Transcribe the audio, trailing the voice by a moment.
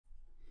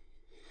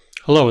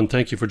Hello, and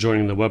thank you for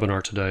joining the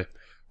webinar today.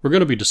 We're going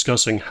to be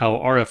discussing how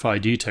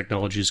RFID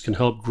technologies can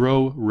help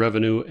grow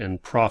revenue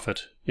and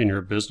profit in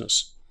your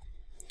business.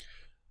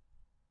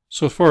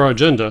 So for our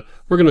agenda,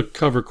 we're going to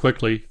cover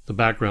quickly the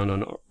background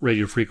on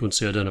radio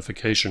frequency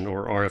identification,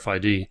 or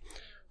RFID,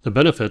 the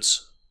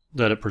benefits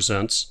that it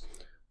presents,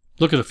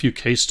 look at a few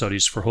case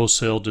studies for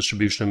wholesale,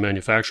 distribution, and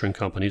manufacturing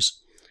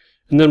companies,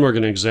 and then we're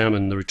going to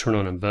examine the return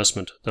on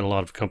investment that a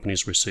lot of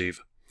companies receive,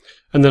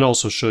 and then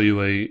also show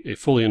you a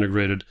fully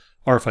integrated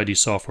RFID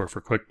software for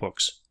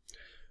QuickBooks.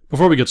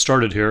 Before we get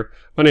started here,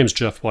 my name is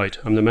Jeff White.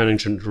 I'm the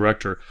Managing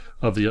Director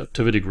of the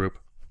Optivity Group.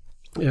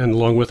 And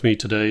along with me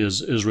today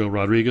is Israel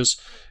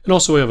Rodriguez, and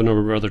also we have a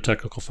number of other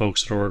technical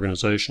folks at our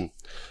organization.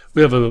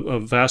 We have a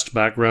vast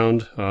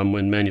background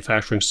in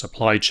manufacturing,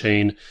 supply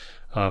chain,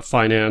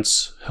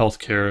 finance,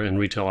 healthcare, and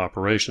retail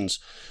operations.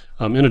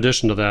 In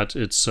addition to that,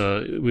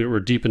 we're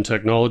deep in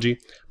technology,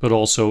 but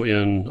also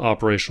in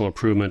operational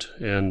improvement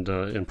and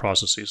in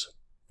processes.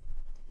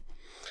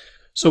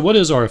 So what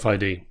is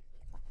RFID?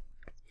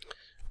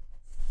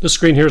 This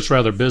screen here is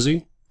rather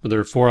busy, but there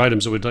are 4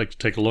 items that we'd like to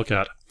take a look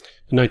at.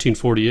 In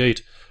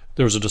 1948,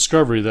 there was a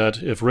discovery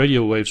that if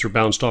radio waves are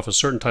bounced off a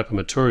certain type of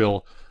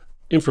material,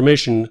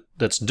 information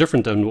that's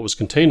different than what was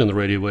contained in the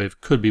radio wave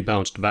could be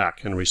bounced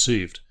back and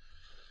received.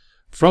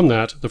 From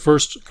that, the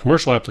first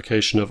commercial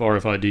application of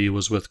RFID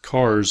was with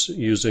cars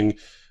using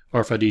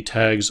RFID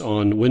tags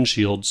on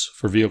windshields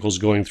for vehicles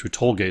going through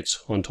toll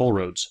gates on toll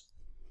roads.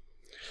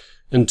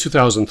 In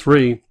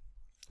 2003,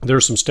 there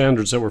are some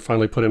standards that were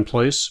finally put in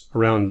place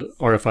around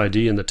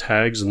RFID and the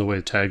tags and the way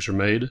the tags are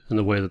made and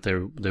the way that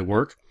they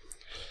work.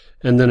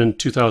 And then in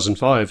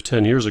 2005,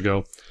 10 years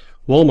ago,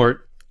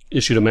 Walmart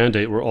issued a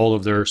mandate where all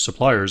of their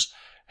suppliers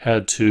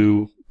had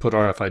to put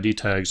RFID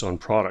tags on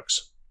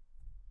products.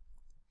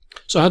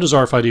 So how does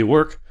RFID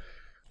work?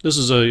 This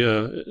is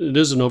it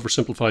is an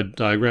oversimplified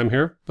diagram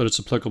here, but it's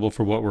applicable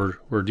for what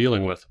we're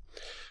dealing with.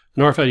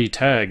 An RFID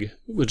tag,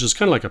 which is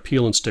kind of like a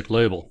peel and stick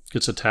label,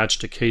 gets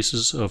attached to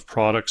cases of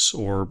products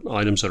or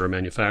items that are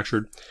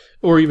manufactured,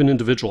 or even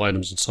individual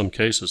items in some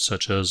cases,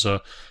 such as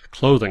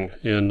clothing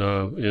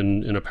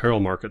in apparel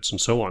markets and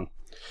so on.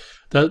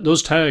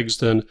 Those tags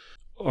then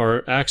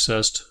are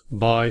accessed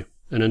by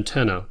an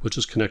antenna, which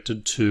is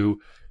connected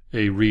to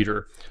a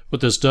reader.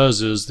 What this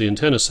does is the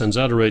antenna sends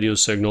out a radio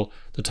signal,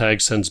 the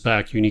tag sends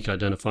back unique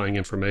identifying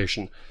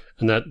information,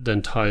 and that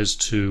then ties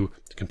to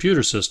the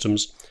computer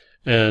systems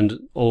and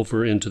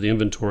over into the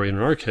inventory, in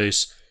our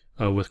case,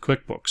 with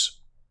QuickBooks.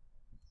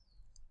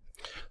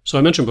 So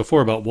I mentioned before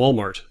about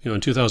Walmart.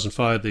 In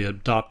 2005, they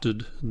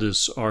adopted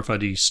this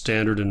RFID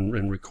standard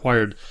and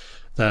required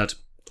that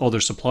all their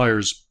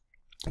suppliers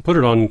put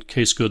it on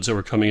case goods that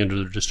were coming into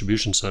their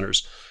distribution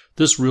centers.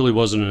 This really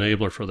was an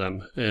enabler for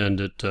them,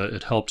 and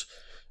it helped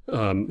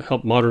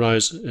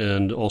modernize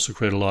and also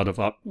create a lot of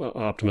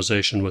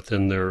optimization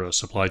within their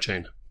supply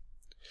chain.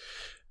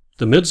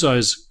 The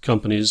mid-size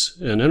companies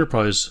and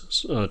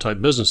enterprise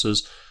type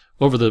businesses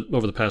over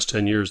the past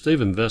 10 years,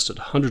 they've invested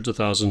hundreds of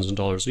thousands of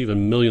dollars,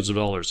 even millions of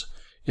dollars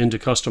into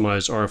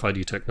customized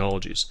RFID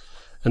technologies,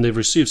 and they've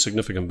received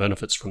significant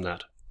benefits from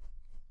that.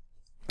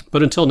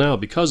 But until now,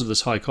 because of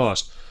this high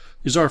cost,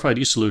 these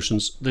RFID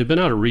solutions, they've been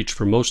out of reach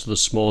for most of the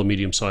small and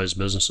medium-sized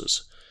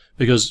businesses,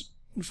 because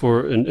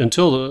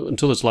until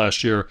this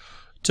last year,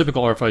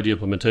 typical RFID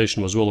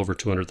implementation was well over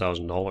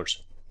 $200,000.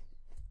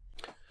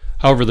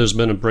 However, there's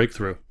been a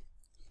breakthrough.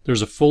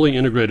 There's a fully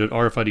integrated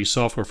RFID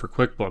software for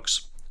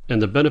QuickBooks,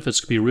 and the benefits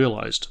can be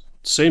realized.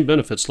 Same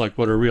benefits like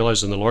what are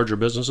realized in the larger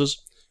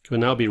businesses can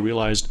now be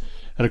realized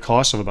at a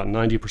cost of about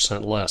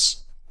 90%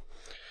 less.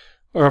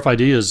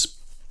 RFID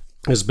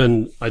has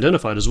been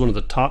identified as one of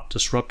the top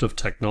disruptive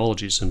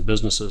technologies in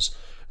businesses,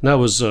 and that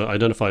was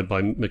identified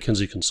by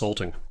McKinsey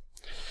Consulting.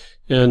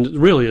 And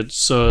really,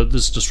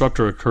 this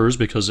disruptor occurs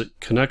because it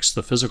connects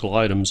the physical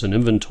items in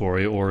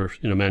inventory or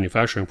in a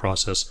manufacturing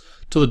process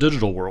to the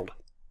digital world.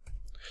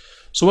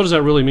 So what does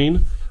that really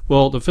mean?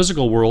 Well, the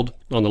physical world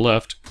on the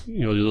left,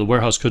 the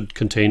warehouse could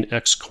contain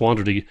X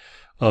quantity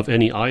of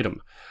any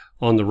item.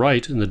 On the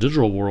right, in the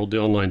digital world, the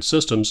online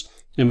systems,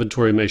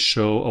 inventory may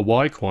show a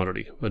Y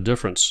quantity, a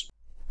difference.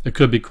 It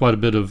could be quite a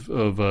bit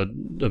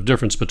of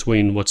difference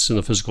between what's in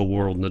the physical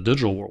world and the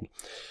digital world.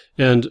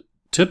 And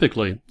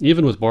typically,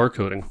 even with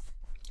barcoding,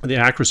 the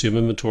accuracy of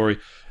inventory,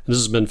 and this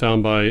has been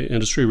found by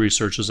industry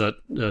research, is at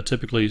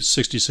typically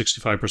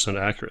 60-65%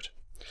 accurate.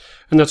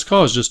 And that's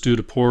caused just due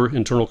to poor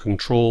internal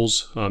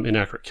controls,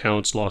 inaccurate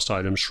counts, lost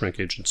items,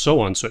 shrinkage, and so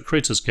on. So it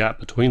creates this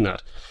gap between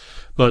that.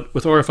 But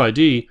with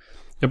RFID,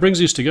 it brings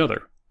these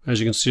together.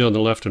 As you can see on the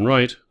left and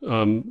right,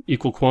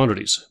 equal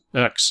quantities,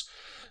 X.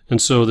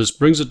 And so this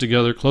brings it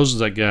together, closes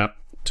that gap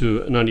to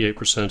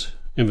 98%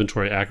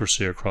 inventory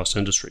accuracy across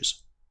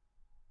industries.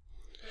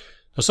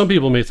 Now some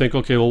people may think,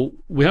 okay, well,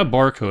 we have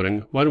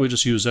barcoding. Why don't we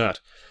just use that?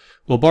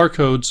 Well,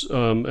 barcodes,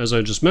 as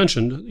I just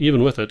mentioned,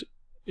 even with it,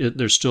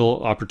 there's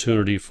still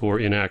opportunity for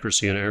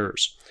inaccuracy and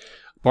errors.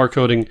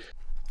 Barcoding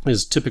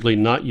is typically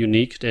not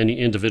unique to any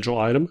individual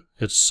item.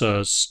 It's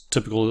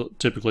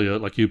typically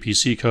like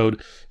UPC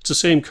code. It's the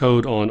same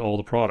code on all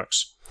the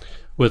products.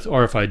 With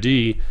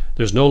RFID,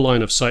 there's no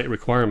line of sight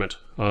requirement.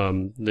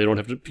 People don't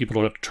have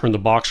to turn the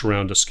box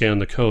around to scan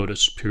the code.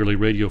 It's purely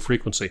radio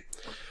frequency.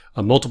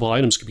 Multiple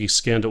items can be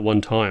scanned at one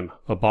time.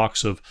 A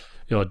box of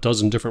a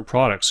dozen different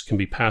products can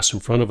be passed in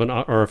front of an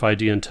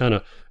RFID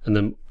antenna and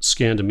then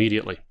scanned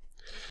immediately.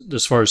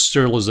 As far as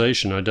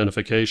serialization,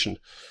 identification,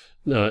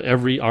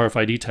 every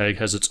RFID tag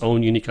has its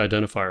own unique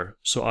identifier.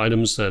 So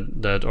items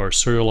that are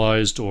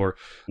serialized or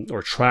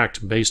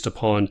tracked based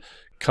upon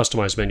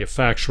customized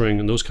manufacturing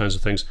and those kinds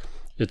of things,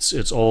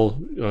 it's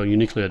all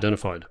uniquely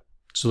identified.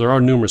 So there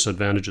are numerous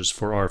advantages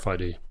for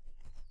RFID.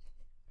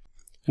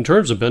 In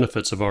terms of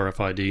benefits of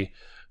RFID, a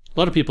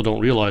lot of people don't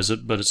realize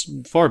it, but it's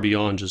far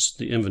beyond just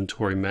the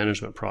inventory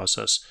management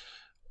process.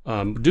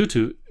 Due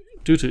to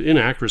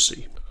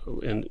inaccuracy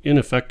and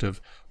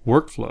ineffective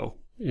workflow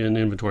in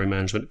inventory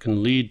management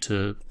can lead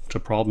to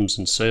problems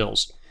in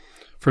sales.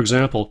 For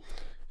example,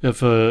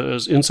 if an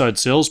inside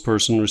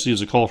salesperson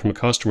receives a call from a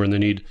customer and they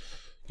need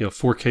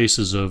 4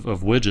 cases of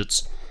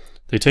widgets,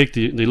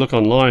 they look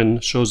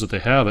online, shows that they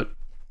have it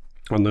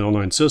on the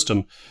online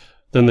system.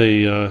 Then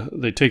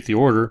they take the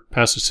order,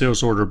 pass the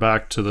sales order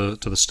back to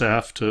the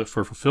staff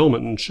for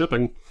fulfillment and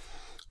shipping.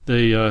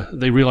 They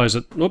realize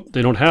that nope,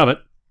 they don't have it.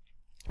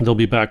 They'll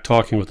be back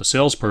talking with the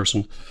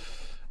salesperson,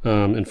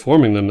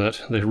 informing them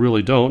that they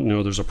really don't.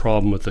 There's a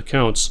problem with the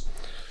counts.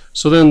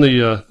 So then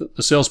the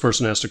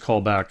salesperson has to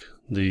call back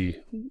the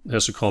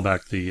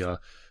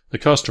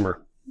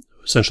customer,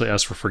 essentially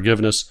ask for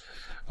forgiveness,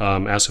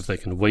 ask if they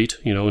can wait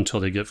until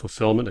they get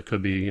fulfillment. It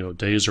could be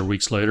days or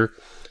weeks later.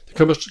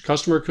 The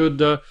customer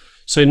could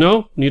say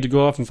no, need to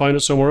go off and find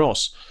it somewhere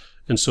else.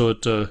 And so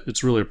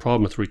it's really a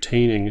problem with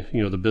retaining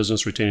the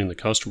business, retaining the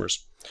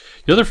customers.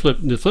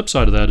 The flip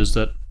side of that is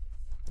that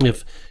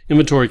if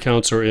inventory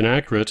counts are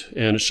inaccurate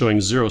and it's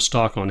showing 0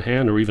 stock on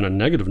hand or even a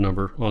negative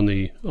number on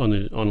the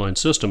online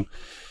system,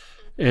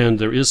 and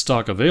there is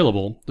stock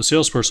available, the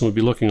salesperson would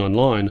be looking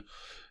online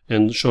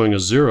and showing a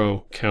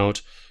 0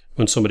 count.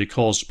 When somebody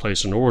calls to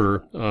place an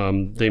order,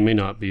 they may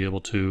not be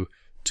able to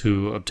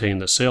obtain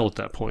the sale at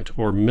that point,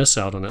 or miss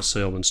out on that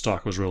sale when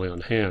stock was really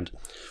on hand.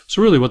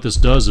 So really what this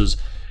does is,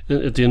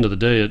 at the end of the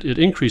day, it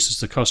increases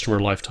the customer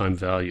lifetime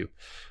value.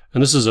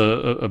 And this is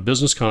a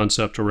business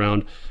concept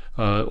around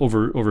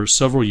over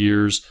several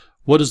years.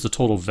 What is the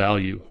total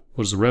value?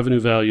 What is the revenue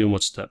value, and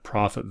what's that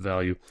profit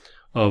value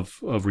of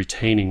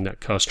retaining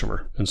that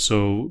customer? And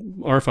so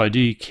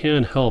RFID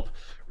can help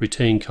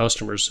retain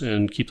customers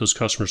and keep those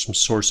customers from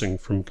sourcing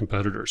from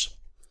competitors.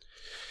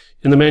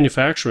 In the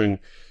manufacturing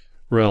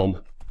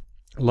realm,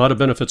 a lot of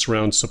benefits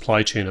around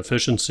supply chain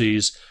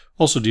efficiencies,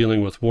 also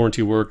dealing with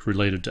warranty work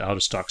related to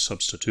out-of-stock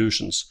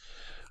substitutions.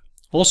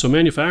 Also,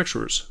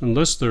 manufacturers,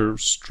 unless they're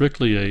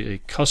strictly a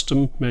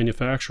custom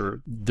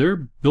manufacturer,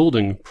 they're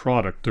building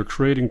product, they're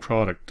creating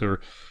product,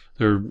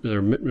 they're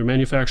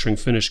manufacturing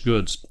finished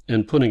goods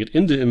and putting it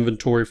into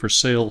inventory for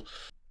sale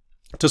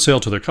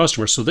to their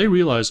customers. So they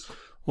realize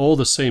all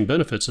the same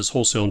benefits as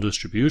wholesale and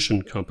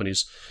distribution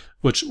companies,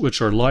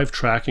 which are live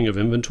tracking of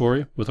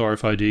inventory with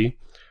RFID,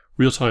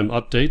 real-time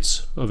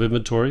updates of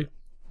inventory,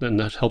 and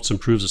that helps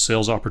improve the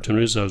sales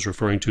opportunities I was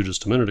referring to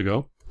just a minute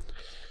ago.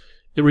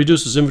 It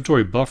reduces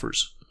inventory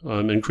buffers,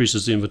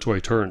 increases the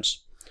inventory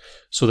turns.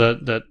 So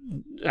that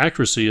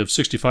accuracy of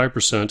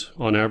 65%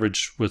 on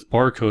average with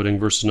barcoding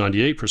versus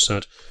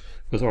 98%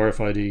 with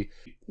RFID,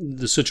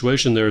 the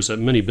situation there is that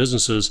many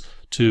businesses,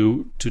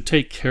 to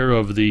take care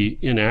of the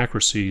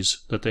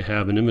inaccuracies that they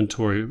have in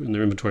inventory, in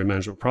their inventory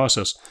management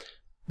process,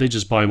 they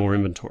just buy more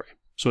inventory.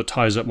 So it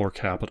ties up more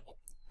capital.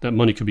 That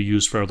money could be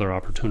used for other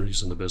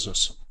opportunities in the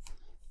business.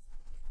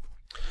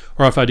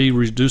 RFID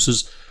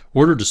reduces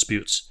order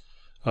disputes.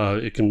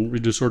 It can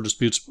reduce order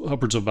disputes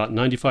upwards of about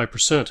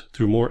 95%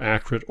 through more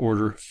accurate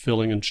order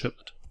filling and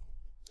shipment.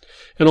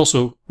 And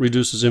also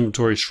reduces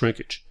inventory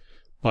shrinkage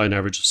by an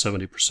average of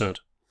 70%.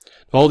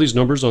 All these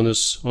numbers on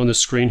this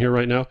screen here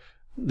right now,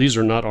 these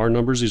are not our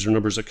numbers. These are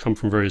numbers that come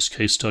from various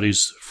case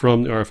studies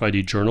from the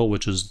RFID Journal,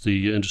 which is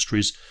the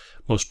industry's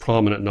most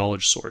prominent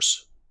knowledge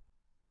source.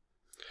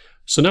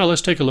 So now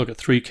let's take a look at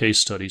 3 case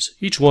studies.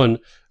 Each one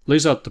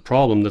lays out the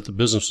problem that the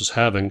business was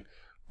having,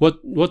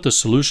 what the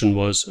solution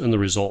was, and the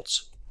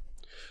results.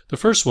 The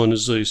first one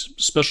is a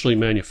specialty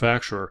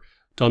manufacturer,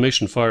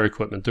 Dalmatian Fire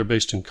Equipment. They're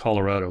based in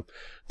Colorado.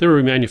 They're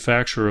a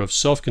manufacturer of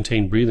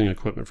self-contained breathing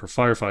equipment for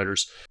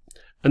firefighters,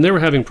 and they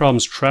were having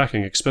problems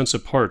tracking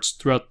expensive parts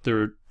throughout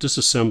their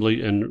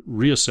disassembly and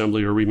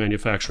reassembly or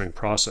remanufacturing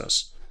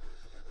process.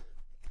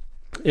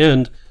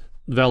 And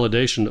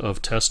validation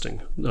of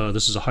testing.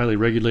 This is a highly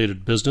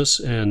regulated business,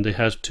 and they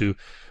had to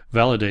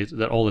validate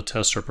that all the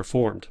tests are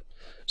performed.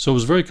 So it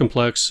was very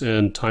complex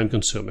and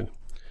time-consuming.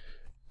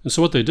 And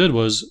so what they did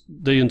was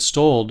they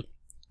installed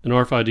an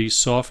RFID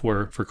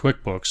software for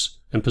QuickBooks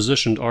and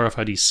positioned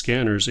RFID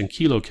scanners in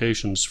key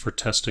locations for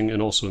testing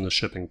and also in the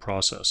shipping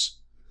process.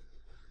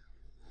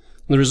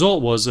 And the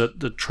result was that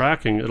the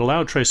tracking, it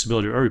allowed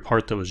traceability of every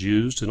part that was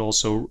used and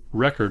also a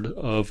record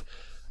of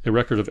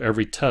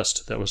every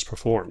test that was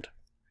performed.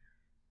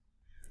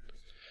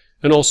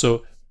 And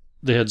also,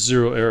 they had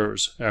 0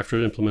 errors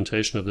after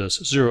implementation of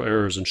this, 0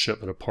 errors in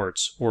shipment of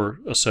parts or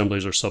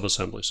assemblies or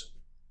sub-assemblies.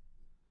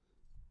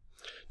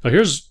 Now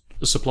here's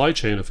a supply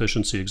chain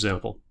efficiency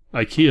example.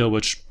 IKEA,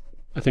 which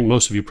I think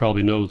most of you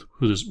probably know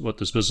what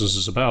this business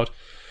is about,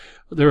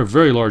 they're a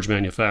very large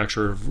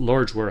manufacturer,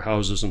 large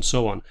warehouses and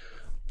so on.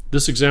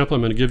 This example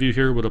I'm going to give you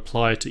here would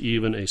apply to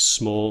even a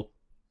small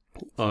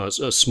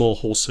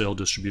wholesale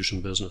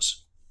distribution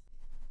business.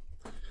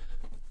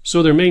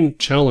 So their main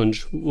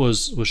challenge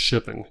was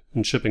shipping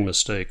and shipping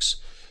mistakes.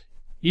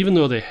 Even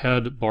though they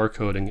had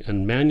barcoding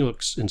and manual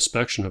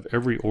inspection of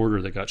every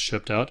order that got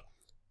shipped out,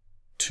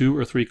 2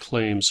 or 3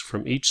 claims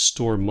from each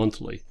store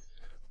monthly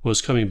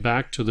was coming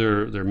back to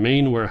their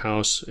main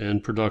warehouse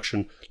and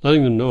production,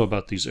 letting them know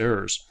about these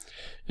errors.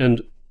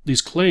 And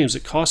these claims,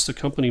 it cost the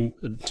company,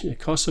 it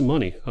cost them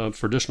money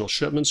for additional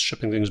shipments,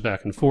 shipping things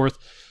back and forth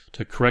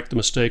to correct the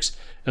mistakes,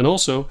 and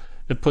also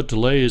it put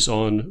delays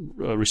on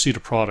receipt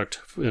of product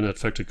and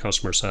affected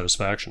customer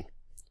satisfaction.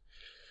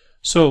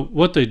 So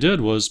what they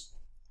did was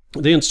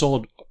they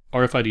installed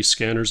RFID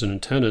scanners and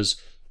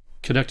antennas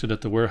connected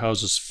at the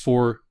warehouse's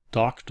 4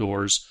 dock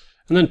doors,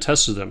 and then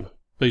tested them,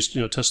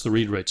 test the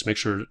read rates, make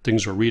sure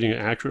things were reading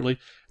accurately.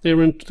 They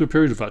ran through a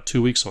period of about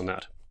 2 weeks on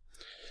that.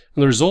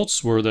 And the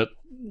results were that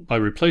by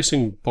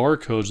replacing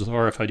barcodes with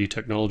RFID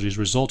technologies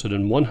resulted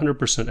in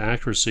 100%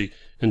 accuracy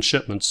in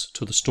shipments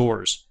to the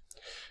stores.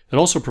 It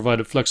also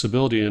provided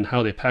flexibility in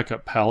how they pack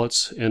up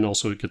pallets and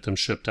also get them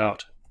shipped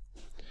out.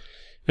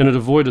 And it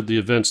avoided the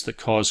events that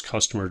caused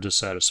customer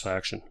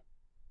dissatisfaction.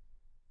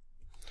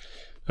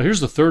 Now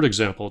here's the third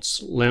example.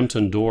 It's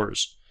Lambton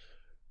Doors.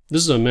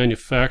 This is a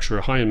manufacturer,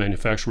 a high-end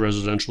manufacturer,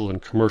 residential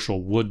and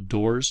commercial wood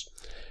doors.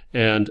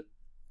 And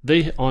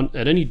they, in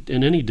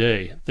any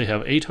day, they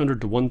have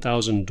 800 to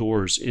 1,000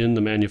 doors in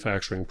the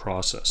manufacturing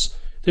process.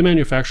 They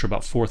manufacture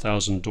about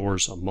 4,000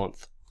 doors a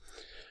month.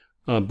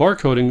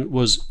 Barcoding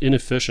was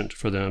inefficient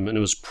for them, and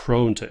it was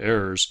prone to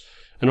errors.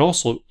 And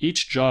also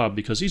each job,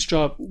 because each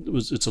job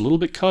it's a little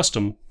bit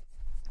custom,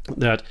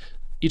 that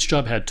each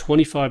job had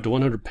 25 to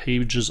 100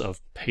 pages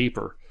of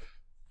paper,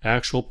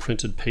 actual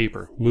printed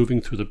paper, moving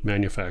through the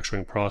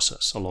manufacturing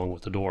process along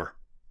with the door.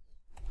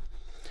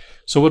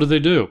 So what did they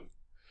do?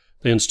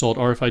 They installed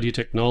RFID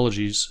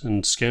technologies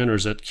and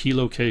scanners at key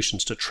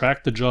locations to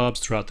track the jobs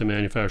throughout the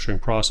manufacturing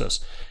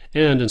process.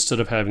 And instead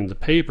of having the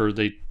paper,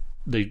 they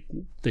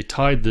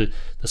tied the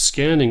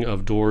scanning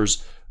of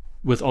doors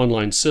with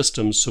online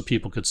systems so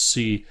people could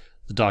see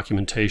the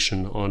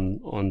documentation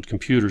on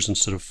computers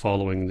instead of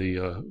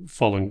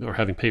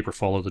having paper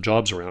follow the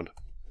jobs around.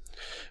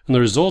 And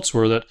the results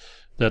were that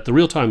the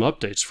real-time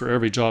updates for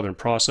every job and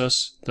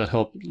process that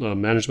helped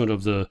management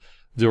of the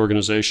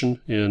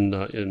organization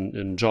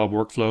in job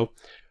workflow.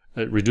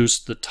 It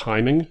reduced the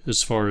timing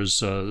as far as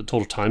the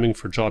total timing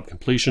for job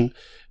completion,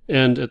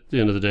 and at the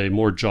end of the day,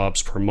 more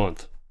jobs per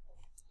month.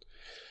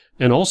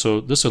 And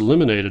also, this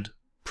eliminated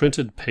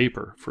printed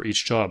paper for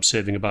each job,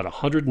 saving about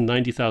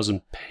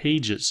 190,000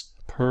 pages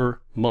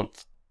per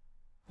month,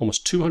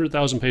 almost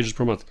 200,000 pages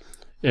per month,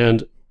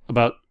 and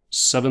about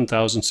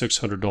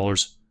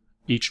 $7,600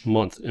 each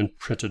month in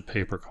printed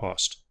paper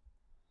cost.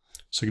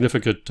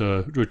 Significant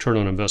return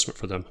on investment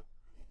for them.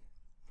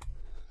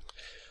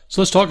 So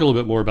let's talk a little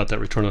bit more about that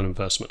return on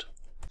investment.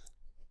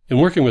 In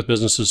working with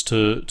businesses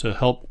to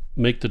help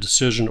make the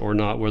decision or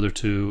not whether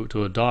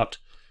to adopt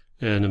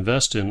and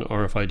invest in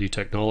RFID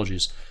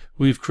technologies,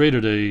 we've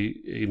created a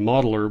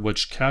modeler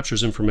which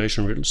captures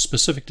information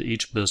specific to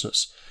each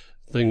business.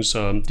 Things,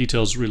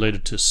 details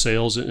related to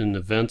sales and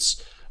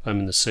events,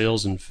 in the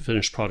sales and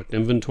finished product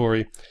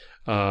inventory.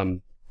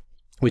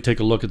 We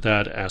take a look at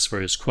that, ask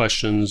various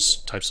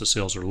questions, types of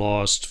sales are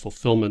lost,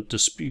 fulfillment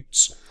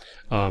disputes,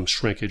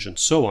 shrinkage, and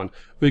so on.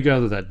 We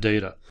gather that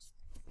data.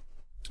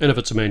 And if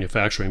it's a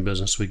manufacturing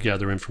business, we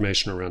gather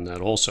information around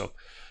that also.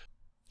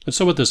 And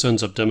so what this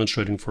ends up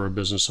demonstrating for a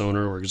business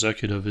owner or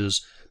executive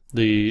is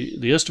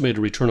the estimated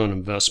return on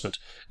investment.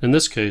 In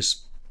this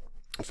case,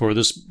 for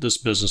this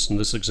business in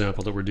this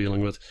example that we're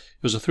dealing with,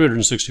 it was a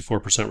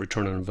 364%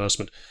 return on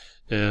investment.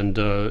 And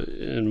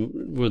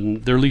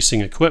when they're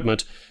leasing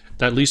equipment,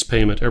 that lease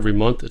payment every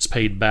month, it's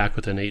paid back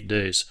within 8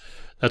 days.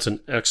 That's an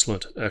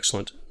excellent,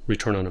 excellent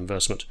return on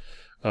investment.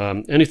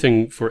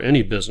 Anything for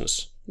any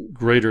business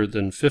greater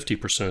than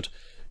 50%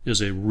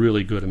 is a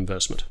really good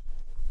investment.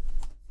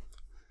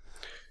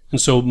 And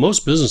so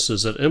most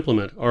businesses that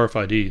implement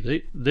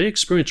RFID, they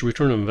experience a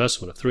return on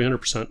investment of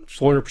 300%,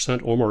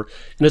 400% or more.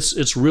 And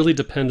it's really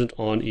dependent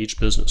on each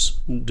business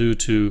due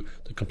to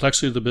the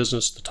complexity of the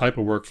business, the type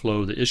of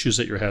workflow, the issues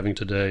that you're having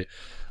today,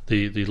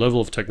 the level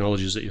of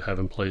technologies that you have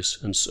in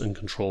place and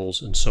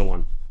controls and so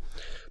on.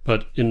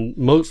 But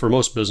for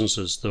most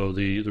businesses, though,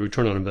 the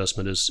return on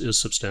investment is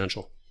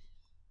substantial.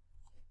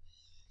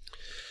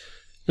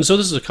 And so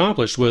this is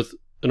accomplished with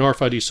an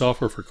RFID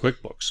software for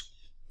QuickBooks.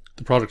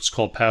 The product is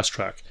called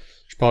PassTrack.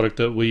 It's a product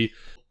that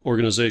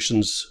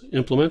organizations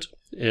implement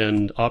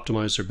and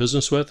optimize their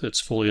business with. It's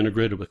fully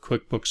integrated with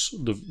QuickBooks,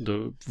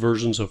 the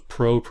versions of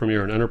Pro,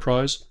 Premier, and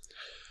Enterprise.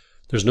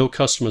 There's no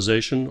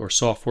customization or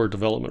software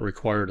development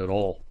required at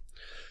all.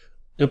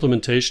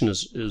 Implementation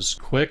is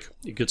quick.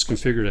 It gets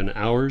configured in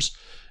hours,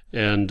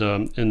 and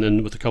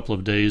then with a couple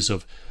of days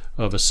of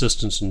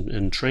assistance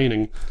and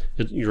training,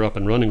 you're up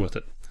and running with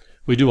it.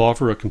 We do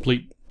offer a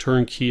complete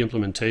turnkey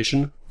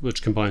implementation,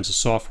 which combines the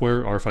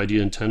software,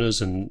 RFID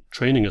antennas, and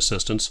training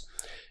assistance.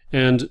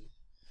 And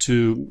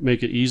to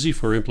make it easy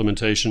for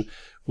implementation,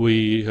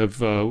 we have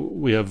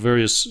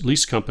various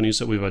lease companies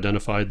that we've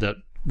identified that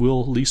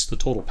will lease the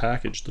total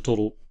package, the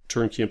total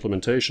turnkey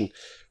implementation,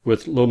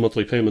 with low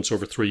monthly payments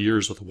over 3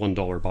 years with a $1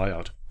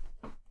 buyout.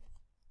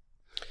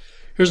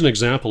 Here's an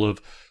example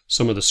of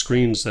some of the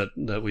screens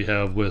that we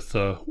have with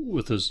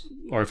this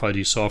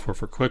RFID software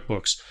for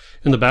QuickBooks.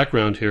 In the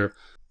background here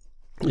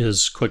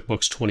is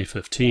QuickBooks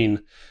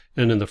 2015,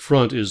 and in the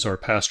front is our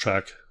Past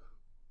Track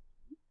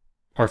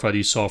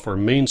RFID software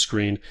main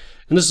screen,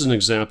 and this is an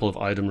example of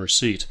item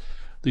receipt.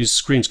 These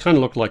screens kind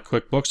of look like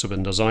QuickBooks, have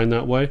been designed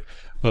that way,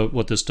 but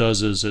what this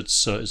does is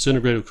it's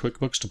integrated with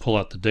QuickBooks to pull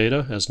out the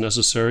data as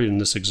necessary. In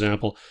this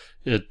example,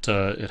 it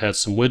had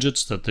some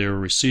widgets that they were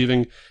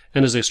receiving,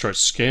 and as they start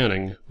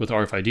scanning with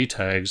RFID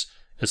tags,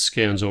 it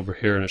scans over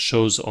here and it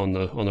shows on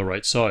the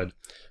right side.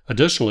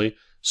 Additionally,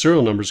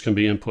 serial numbers can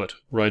be input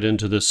right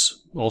into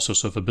this also,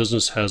 so if a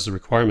business has the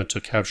requirement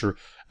to capture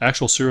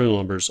actual serial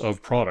numbers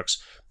of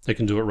products, they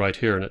can do it right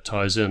here and it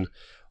ties in.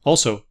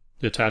 Also,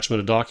 the attachment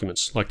of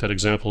documents, like that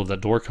example of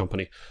that door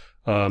company,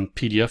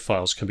 PDF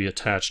files can be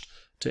attached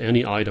to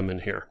any item in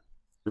here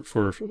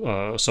for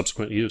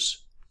subsequent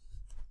use.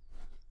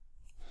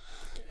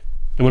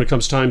 And when it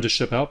comes time to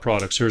ship out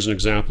products, here's an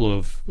example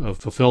of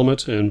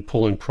fulfillment and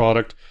pulling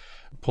product,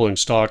 pulling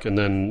stock, and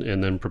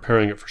then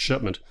preparing it for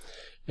shipment.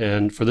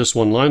 And for this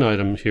one line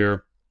item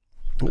here,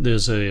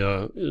 there's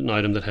an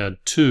item that had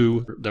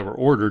 2 that were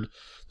ordered.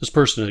 This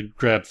person had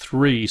grabbed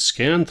 3,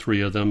 scanned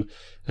 3 of them.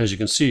 As you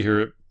can see here,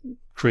 it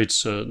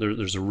creates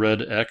there's a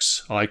red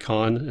X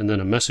icon and then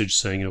a message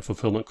saying,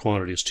 fulfillment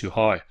quantity is too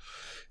high.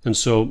 And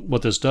so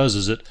what this does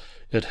is it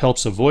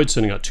helps avoid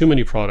sending out too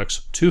many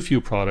products, too few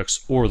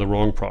products, or the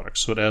wrong products.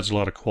 So it adds a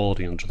lot of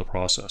quality into the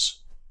process.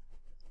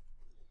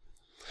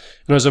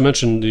 And as I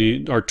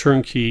mentioned, our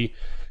turnkey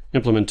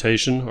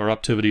implementation, our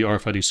Optivity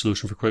RFID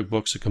Solution for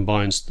QuickBooks, it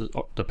combines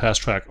the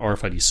Past Track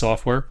RFID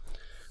software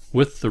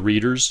with the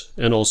readers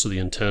and also the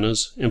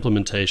antennas,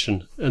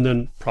 implementation, and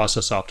then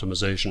process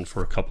optimization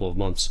for a couple of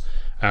months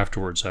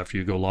afterwards after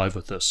you go live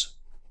with this.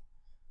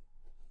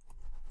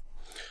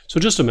 So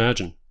just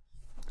imagine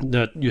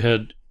that you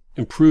had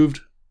improved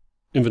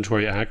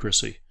inventory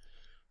accuracy,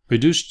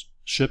 reduced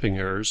shipping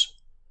errors,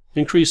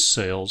 increased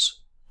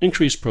sales,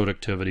 increased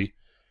productivity.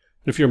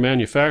 And if you're a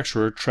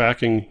manufacturer,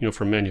 tracking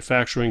from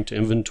manufacturing to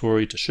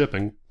inventory to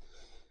shipping,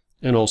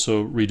 and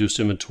also reduced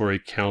inventory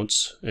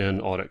counts and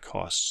audit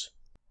costs.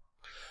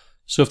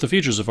 So if the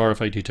features of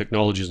RFID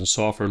technologies and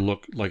software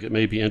look like it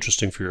may be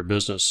interesting for your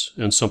business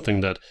and something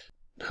that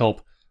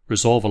help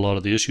resolve a lot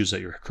of the issues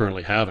that you're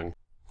currently having,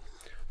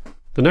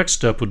 the next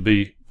step would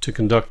be to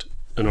conduct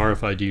an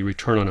RFID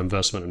return on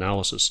investment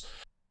analysis.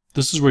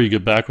 This is where you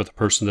get back with the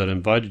person that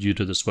invited you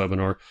to this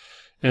webinar,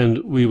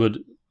 and we would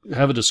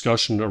have a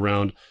discussion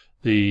around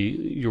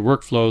your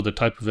workflow, the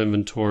type of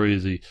inventory,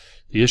 the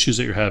issues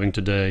that you're having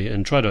today,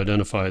 and try to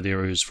identify the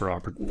areas for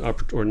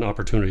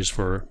opportunities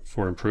for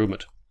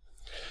improvement.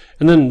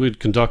 And then we'd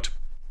conduct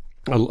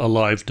a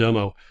live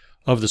demo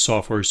of the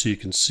software so you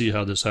can see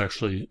how this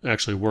actually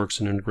works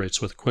and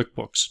integrates with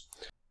QuickBooks.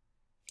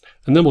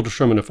 And then we'll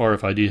determine if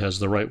RFID has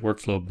the right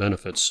workflow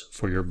benefits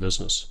for your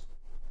business.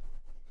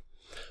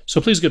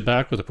 So please get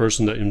back with the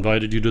person that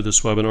invited you to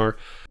this webinar,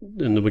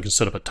 and then we can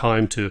set up a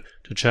time to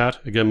chat.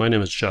 Again, my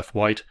name is Jeff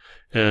White,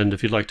 and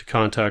if you'd like to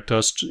contact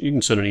us, you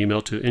can send an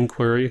email to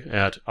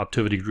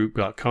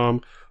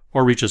inquiry@optivitygroup.com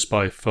or reach us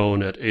by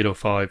phone at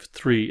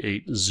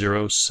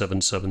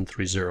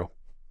 805-380-7730.